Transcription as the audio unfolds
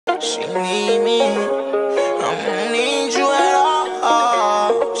She need me, I don't need you at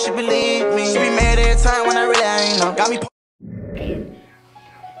all. She believe me, she be mad every time when I really ain't know. Got me.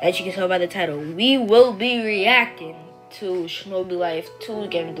 As you can tell by the title, we will be reacting to Shanobi Life 2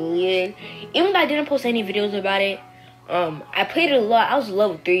 getting deleted. Even though I didn't post any videos about it, I played it a lot. I was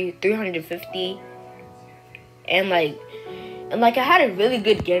level 350, and I had a really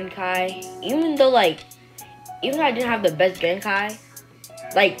good Genkai. Even though I didn't have the best Genkai,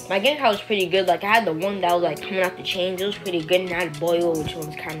 my Genkai was pretty good. I had the one that was coming out the chains. It was pretty good, and I had Boil, which was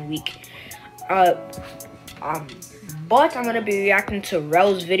kind of weak. But I'm gonna be reacting to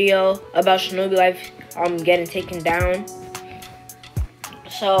Rel's video about Shanobi Life getting taken down.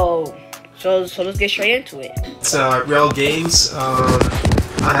 So let's get straight into it. It's Rel Games. I'm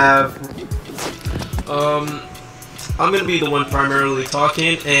gonna be the one primarily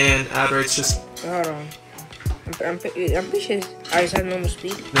talking, and Adder's just. Hold on. I'm pretty sure I just have normal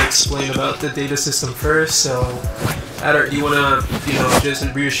speed. Explain about the data system first. So, Adder, do you wanna just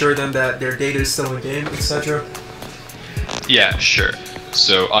reassure them that their data is still in game, etc.? Yeah, sure.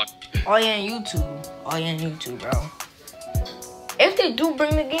 So, all you on YouTube, bro. If they do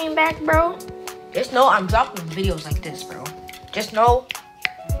bring the game back, bro, just know I'm dropping videos like this, bro. Just know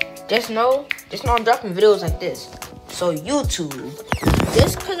I'm dropping videos like this. So YouTube,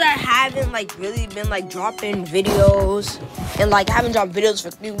 just cause I haven't really been dropping videos, and I haven't dropped videos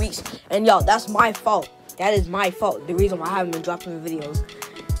for 3 weeks, and y'all, that's my fault. That is my fault. The reason why I haven't been dropping videos,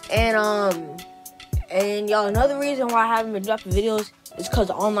 and y'all, another reason why I haven't been dropping videos is because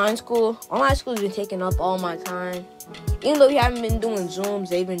online school has been taking up all my time. Even though we haven't been doing Zooms,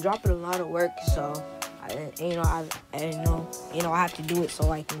 they've been dropping a lot of work. So I have to do it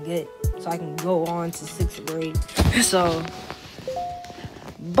so I can go on to 6th grade. So,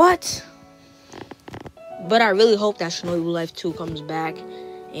 but I really hope that Shanobi Life 2 comes back,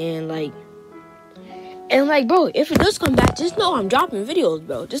 and bro, if it does come back, just know I'm dropping videos,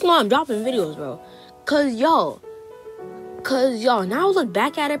 bro. Cause y'all, now I look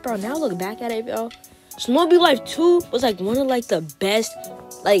back at it, bro. Shanobi Life 2 was one of the best,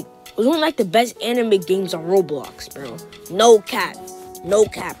 was one of the best anime games on Roblox, bro. No cap,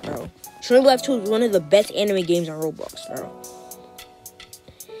 bro. Shanobi Life 2 is one of the best anime games on Roblox, bro.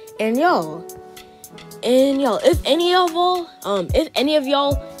 And y'all, if any of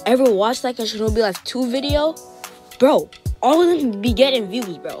y'all ever watched a Shanobi Life 2 video, bro, all of them be getting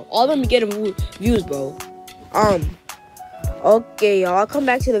views, bro. Okay, y'all, I'll come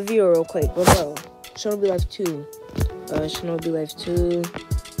back to the video real quick, but bro, Shanobi Life 2. Shanobi Life 2.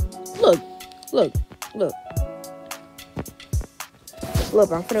 Look.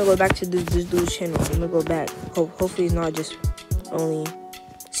 Look, I'm finna go back to this dude's channel. I'm gonna go back. Hopefully it's not just only.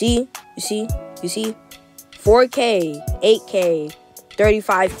 See? You see? 4K, 8K,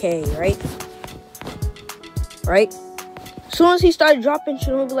 35K, right? As soon as he started dropping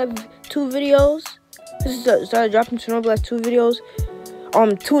Shanobi Life 2 videos,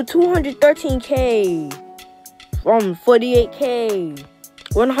 213K, 48K,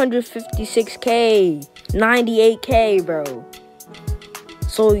 156K, 98K, bro.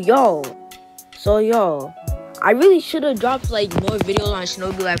 So y'all, I really should have dropped more videos on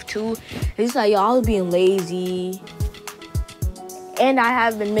Shanobi Life 2. It's y'all, I was being lazy, and I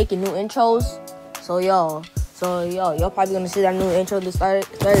have been making new intros. So y'all probably gonna see that new intro to start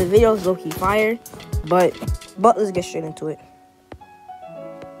the video. It's low-key fire, but let's get straight into it.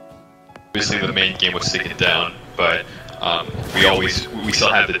 Obviously, the main game was taken down, but we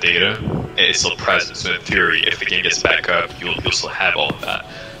still have the data. It's still present. So in theory, if the game gets back up, you'll still have all of that.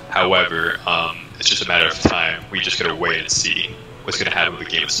 However, it's just a matter of time. We just gotta wait and see what's gonna happen with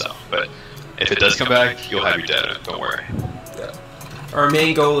the game itself. But if it does come back, you'll have your data. Don't worry. Yeah. Our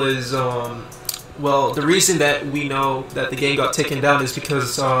main goal is well, the reason that we know that the game got taken down is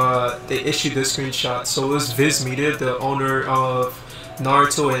because they issued the screenshot. So it was Viz Media, the owner of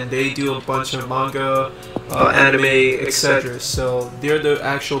Naruto, and they do a bunch of manga, anime, etc. So they're the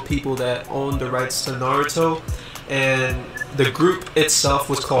actual people that own the rights to Naruto, and the group itself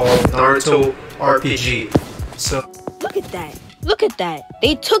was called Naruto RPG. So look at that.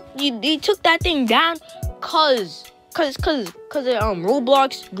 They took that thing down cause the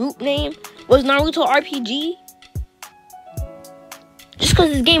Roblox group name was Naruto RPG. Just cause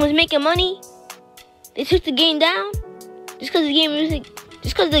this game was making money, they took the game down. Just cause the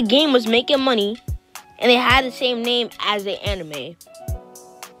game was making money, and they had the same name as the anime.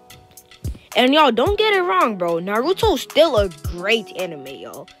 And y'all, don't get it wrong, bro. Naruto's still a great anime,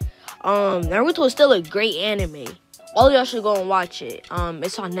 y'all. Naruto is still a great anime. All y'all should go and watch it.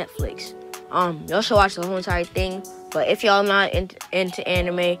 It's on Netflix. Y'all should watch the whole entire thing. But if y'all not into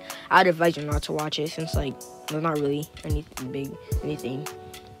anime, I'd advise you not to watch it, since like there's not really anything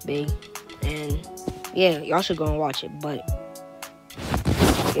big. And yeah, y'all should go and watch it. But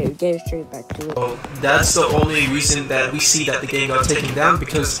yeah, get straight back to it. Well, that's the only reason that we see that the game got taken down,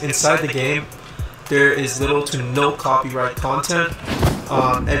 because inside the game there is little to no copyright content.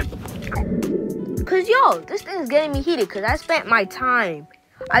 Cause yo, this thing is getting me heated. Cause I spent my time.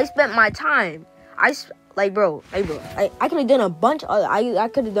 I could have done a bunch of other. I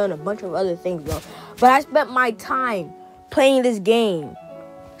could have done a bunch of other things, bro. But I spent my time playing this game.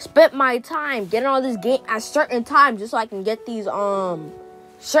 Spent my time getting all this game at certain times, just so I can get these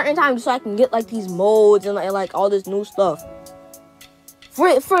certain times, so I can get like these modes and like all this new stuff.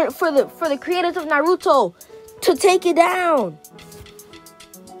 For the creators of Naruto to take it down.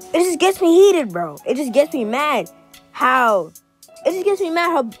 It just gets me heated, bro. It just gets me mad how. It just gets me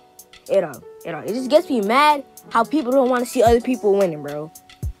mad how. It just gets me mad how people don't want to see other people winning, bro.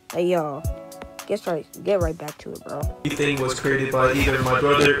 Like, y'all, get right back to it, bro. Everything was created by either my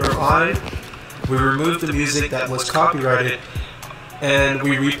brother or I. We removed the music that was copyrighted, and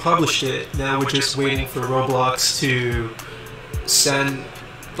we republished it. Now we're just waiting for Roblox to send.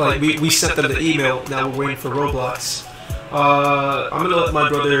 Like, we sent them the email. Now we're waiting for Roblox. I'm gonna let my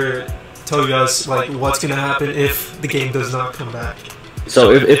brother tell you guys like what's gonna happen if the game does not come back.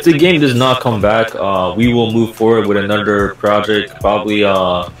 So if the game does not come back, we will move forward with another project. Probably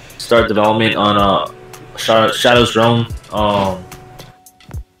start development on Shadow's Drone.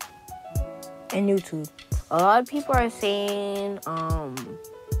 And YouTube. A lot of people are saying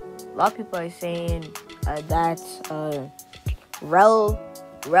that Rel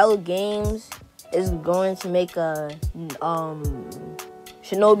Games is going to make a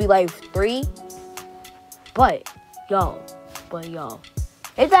Shanobi Life 3. But y'all,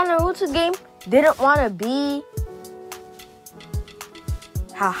 if that Naruto game didn't want to be,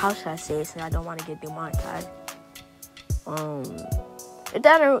 how should I say it since I don't want to get demonetized?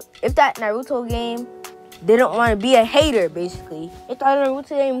 If that Naruto game didn't want to be a hater, basically, if that Naruto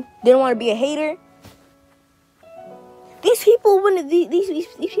game didn't want to be a hater, these people wouldn't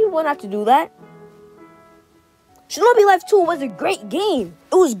have to do that. Shanobi Life 2 was a great game.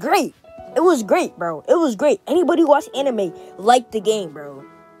 It was great. It was great, bro. It was great. Anybody who watched anime liked the game, bro.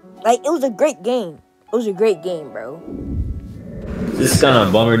 Like, it was a great game. It was a great game, bro. This is kind of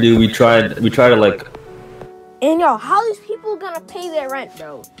a bummer, dude. We tried to like. And yo, how these people gonna pay their rent,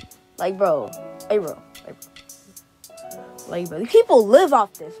 bro? Like, bro. These people live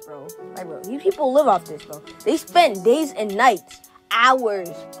off this, bro. These people live off this, bro. They spend days and nights,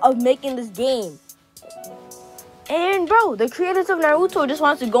 hours of making this game. And bro, the creators of Naruto just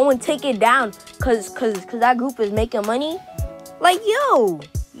wants to go and take it down cause that group is making money. Like, yo,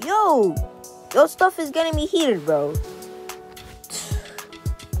 stuff is getting me heated, bro.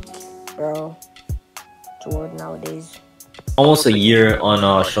 Bro, Jordan nowadays. Almost a year on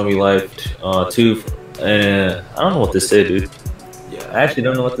Shanobi Life 2, and I don't know what to say, dude. Yeah, I actually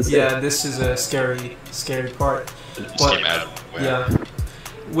don't know what to say. Yeah, this is a scary part. But yeah.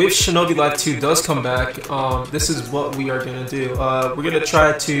 If Shanobi Life 2 does come back, this is what we are going to do. We're going to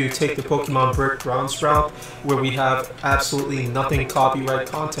try to take the Pokemon Brick Bronze route, where we have absolutely nothing copyright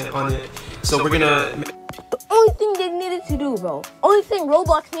content on it. So we're going to... The only thing they needed to do, bro, only thing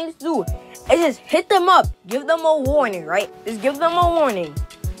Roblox needed to do is just hit them up. Give them a warning, right? Just give them a warning.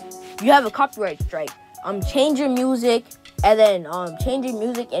 You have a copyright strike. Change your music, and then change your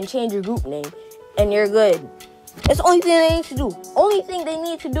music and change your group name, and you're good. That's the only thing they need to do. Only thing they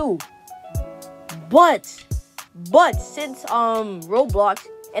need to do. But since Roblox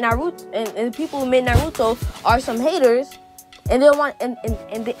and Naruto and the people who made Naruto are some haters, and they want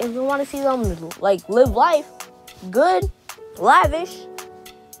they want to see them like live life good, lavish,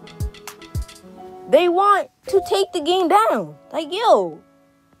 they want to take the game down. Like, yo,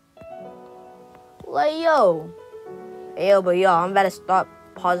 but yo, I'm about to stop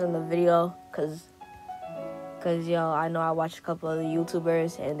pausing the video because yo, I know I watched a couple other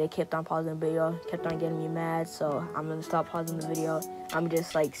YouTubers and they kept on pausing the video, kept on getting me mad, so I'm gonna stop pausing the video. I'm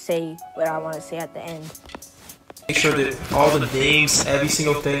just like say what I want to say at the end. Make sure that all the names, every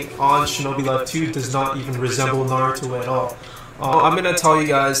single thing on Shanobi Life 2 does not even resemble Naruto at all. I'm gonna tell you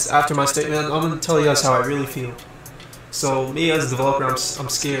guys, after my statement, I'm gonna tell you guys how I really feel. So me as a developer, I'm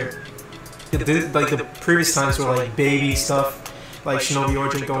scared. Like the previous times were like baby stuff, like Shinobi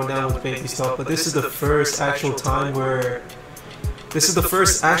Origin going down with baby stuff, but this is the first actual time where this is the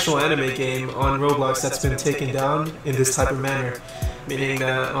first actual anime game on Roblox that's been taken down in this type of manner, meaning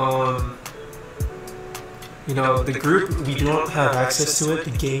that You know, the group, we don't have access to it.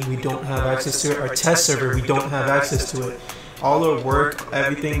 The game, we don't have access to it. Our test server, we don't have access to it. All our work,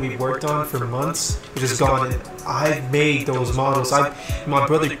 everything we worked on for months, is just gone. And I made those models. My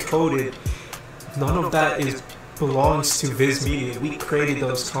brother coded. None of that belongs to Viz Media. We created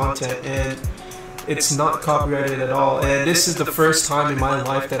those content, and it's not copyrighted at all. And this is the first time in my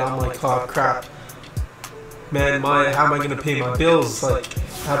life that I'm like, oh crap, man, how am I gonna pay my bills? Like,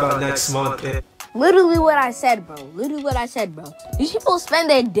 how about next month? Literally what I said, bro. Literally what I said, bro. These people spend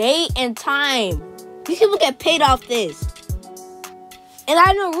their day and time. These people get paid off this. And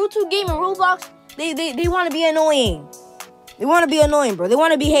I know Rutu Game and Roblox, they want to be annoying. They want to be annoying, bro. They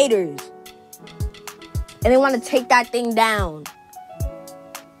want to be haters. And they want to take that thing down.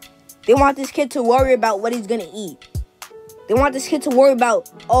 They want this kid to worry about what he's going to eat. They want this kid to worry about,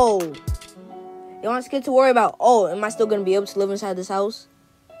 am I still going to be able to live inside this house?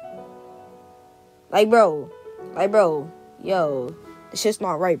 Like, bro, yo, this shit's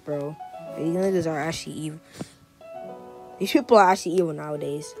not right, bro. These niggas are actually evil. These people are actually evil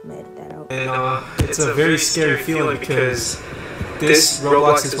nowadays. I'm gonna edit that out. And it's a very scary feeling because this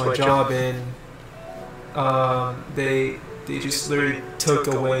Roblox is my job, and they just literally took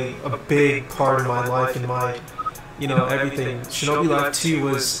away a big part of my life and my, everything. Shanobi Life 2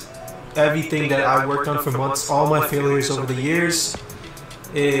 was everything that I worked on for months, all my failures over the years.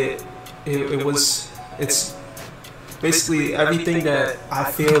 It's basically everything that I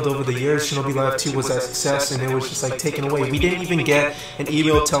failed over the years. Shanobi Live 2 was a success, and it was just like taken away. We didn't even get an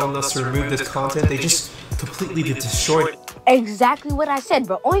email telling us to remove this content. They just completely destroyed it. Exactly what I said,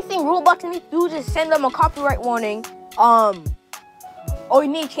 bro. Only thing Roblox needs to do is just send them a copyright warning. Or you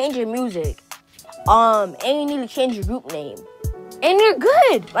need to change your music. And you need to change your group name. And you're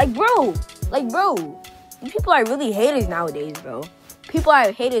good. Like, bro. These people are really haters nowadays, bro. People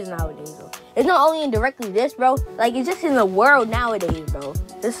are haters nowadays, bro. It's not only indirectly this, bro. Like, it's just in the world nowadays, bro.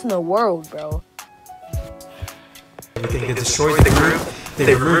 This in the world, bro. Everything gets destroyed the group.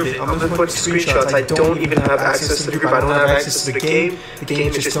 They removed it. I'm gonna put screenshots. I don't even have access to the group. I don't have access to the game. The game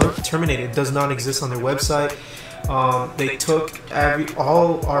is just terminated. It does not exist on their website. They took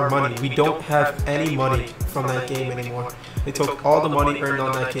all our money. We don't have any money from that game anymore. They took all the money earned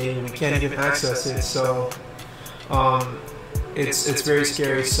on that game. We can't even access it. So, it's very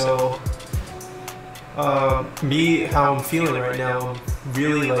scary. So, how I'm feeling right now, I'm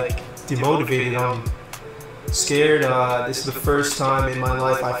really like demotivated. I'm scared. This is the first time in my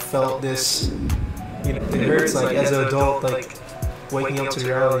life I felt this. It hurts. Like, as an adult, like waking up to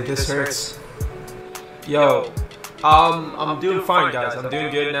reality, this hurts. Yo, I'm doing fine, guys. I'm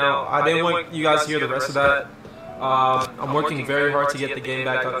doing good now. I didn't want you guys to hear the rest of that. I'm working very hard to get the game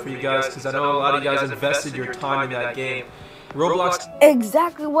back up for you guys, because I know a lot of you guys invested your time in that game. Roblox.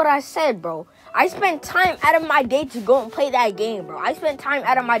 Exactly what I said, bro. I spent time out of my day to go and play that game, bro. I could have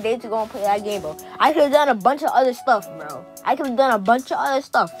done a bunch of other stuff, bro.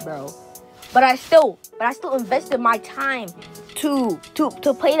 But I still invested my time to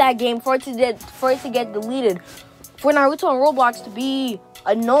play that game for it to get deleted, for Naruto and Roblox to be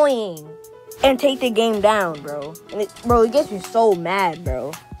annoying and take the game down, bro. And it gets me so mad,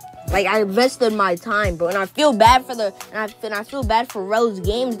 bro. Like, I invested my time, bro, and I feel bad for I feel bad for Rel's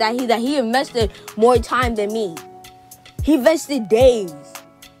Games that he invested more time than me. He invested days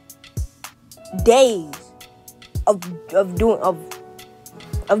of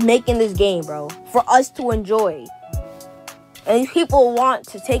making this game, bro, for us to enjoy. And these people want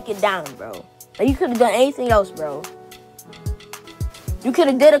to take it down, bro. Like, you could have done anything else, bro. You could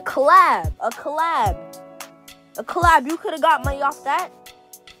have did a collab. You could have got money off that.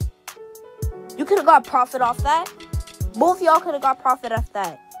 You could have got profit off that. Both of y'all could have got profit off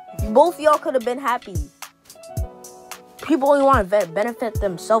that. Both of y'all could have been happy. People only want to benefit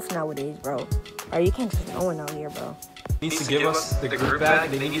themselves nowadays, bro. Or you can't trust no one out here, bro. Needs to give us the group back.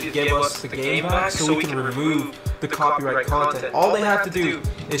 They need to give us the game back so we can remove the copyright content. All they have to do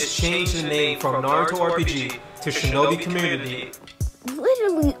is change the name from Naruto RPG to Shanobi Community.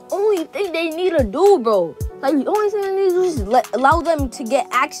 Literally, only thing they need to do, bro. Like, the only thing they need to do is allow them to get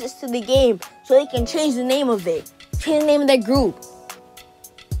access to the game so they can change the name of it. Change the name of their group.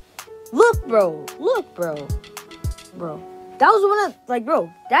 Look, bro. Bro, that was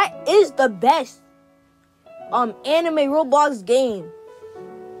that is the best anime Roblox game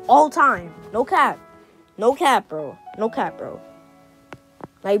all time. No cap, bro.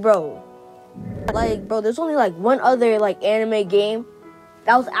 Like, bro, there's only like one other like anime game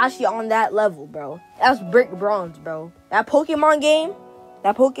that was actually on that level, bro. That's Brick Bronze, bro. That Pokemon game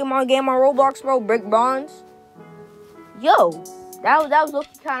on Roblox, bro, Brick Bronze. Yo, that was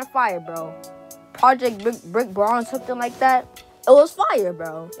looking kind of fire, bro. Project Brick Brawl, something like that. It was fire,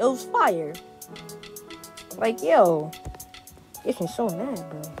 bro. It was fire. Like, yo, gets me so mad,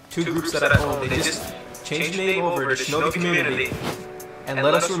 bro. Two groups that at home, they just change the name over to Shinobi Community and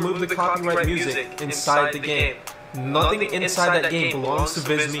let us remove the copyright music inside the game. Nothing inside that game belongs to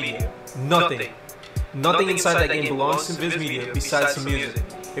Viz Media. Nothing. Nothing inside that game belongs to Viz Media besides the music.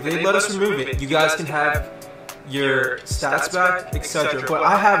 If they let us remove it, you guys can have your stats back, etc. But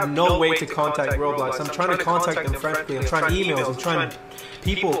I have no way to contact Roblox. I'm trying to contact them frantically. I'm trying emails. I'm trying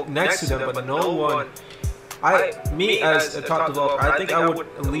people next to them, but no one. Me as a top developer, I think I would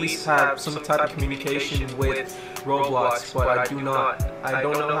at least have some type of communication with Roblox, but I do not. I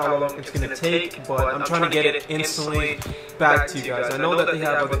don't know how long it's going to take, but I'm trying to get it instantly back to you guys. I know that they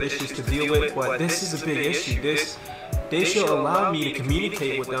have other issues to deal with, but this is a big issue. They should allow me to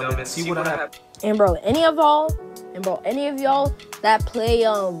communicate with them and see what I have. And bro, any of y'all that play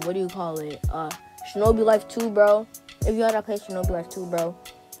what do you call it? Shanobi Life 2, bro. If y'all that play Shanobi Life 2, bro,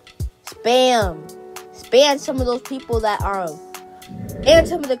 spam some of those people that are and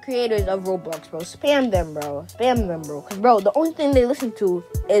some of the creators of Roblox, bro. Spam them, bro. Cause bro, the only thing they listen to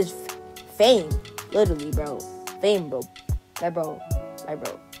is fame. Literally, bro. Fame, bro. Like bro.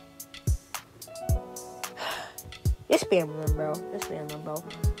 Just spam them, bro.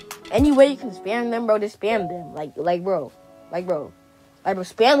 Any way you can spam them, bro, just spam them. Like bro,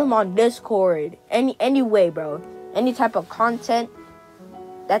 spam them on Discord. Any way, bro. Any type of content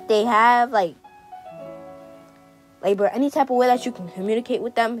that they have, like bro, any type of way that you can communicate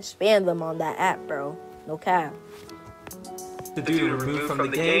with them, spam them on that app, bro. No cap. To do to remove from the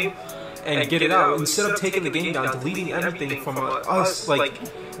game and get it out instead of taking the game down, deleting everything from us. Like,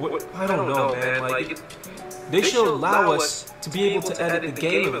 I don't know, man. Like, they should allow us to be able to edit the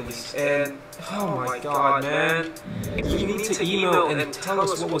game at least. And oh my god, man, you need to email and tell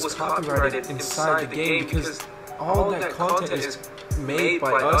us what was copyrighted inside the game, because all that content is made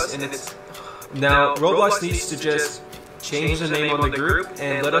by us, and it's. Now, Roblox needs to just change the name on the group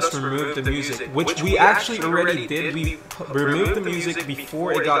and let us remove the music, which we actually already did. We removed the music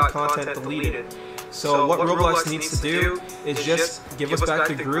before it got content deleted. So what Roblox needs to do is just give us back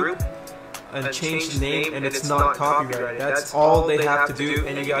the group and change the name, and it's not copyrighted. That's all they have to do,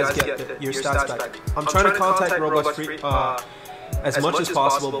 and you guys get your stats back. I'm trying to contact Roblox as much as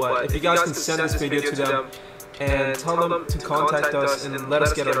possible, but if you guys can send this video to them and tell them to contact us and let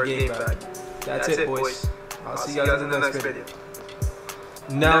us get our game back. That's it, boys. I'll see you guys in the next video.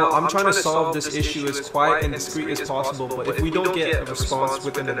 Now, I'm trying to solve this issue as quiet and discreet as possible, but if we don't get a response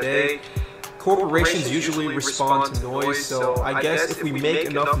within a day, corporations usually respond to noise, so I guess if we make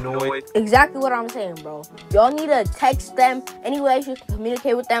enough noise... Exactly what I'm saying, bro. Y'all need to text them, any way you can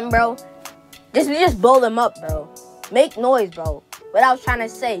communicate with them, bro. Just blow them up, bro. Make noise, bro. What I was trying to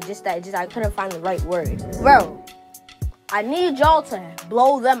say, I couldn't find the right word. Bro, I need y'all to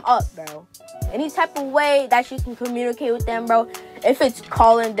blow them up, bro. Any type of way that you can communicate with them, bro. If it's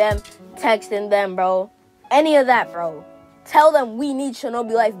calling them, texting them, bro. Any of that, bro. Tell them we need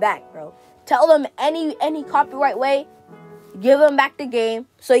Shanobi Life back, bro. Tell them any copyright way. Give them back the game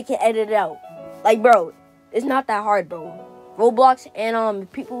so you can edit it out. Like, bro, it's not that hard, bro. Roblox and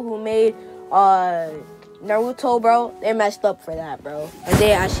people who made Naruto, bro, they messed up for that, bro. And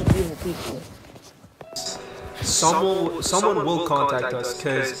they actually evil people. Someone will contact us,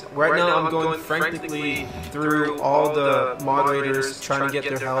 because right now I'm going frantically through all the moderators, trying to get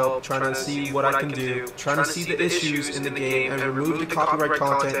their help, trying to see what I can do, trying to see the issues in the game and remove the copyright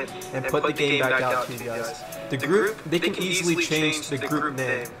content and put the game back out to you guys. The group, they can easily change the group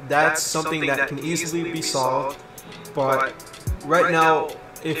name. That's something that can easily be solved, but right now,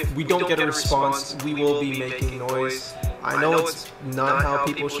 if we don't get a response, we will be making noise. I know it's not how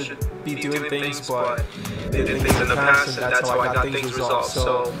people should be doing things, but they did things in the past, and that's how I got things resolved.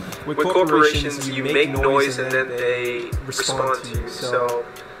 So with corporations, you make noise and then they respond to you. So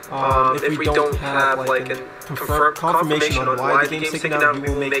if we don't have like a confirmation on why the game's taken down, we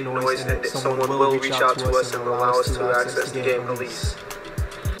will make noise, and someone will reach out to us and allow us to access the game release.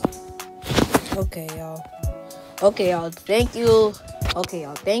 Okay, y'all. Thank you. Okay,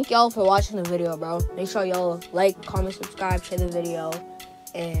 y'all. Thank y'all for watching the video, bro. Make sure y'all like, comment, subscribe, share the video,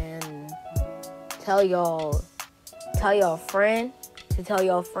 and tell your friend to tell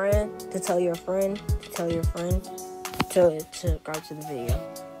your friend to tell your friend to tell your friend to subscribe to the video.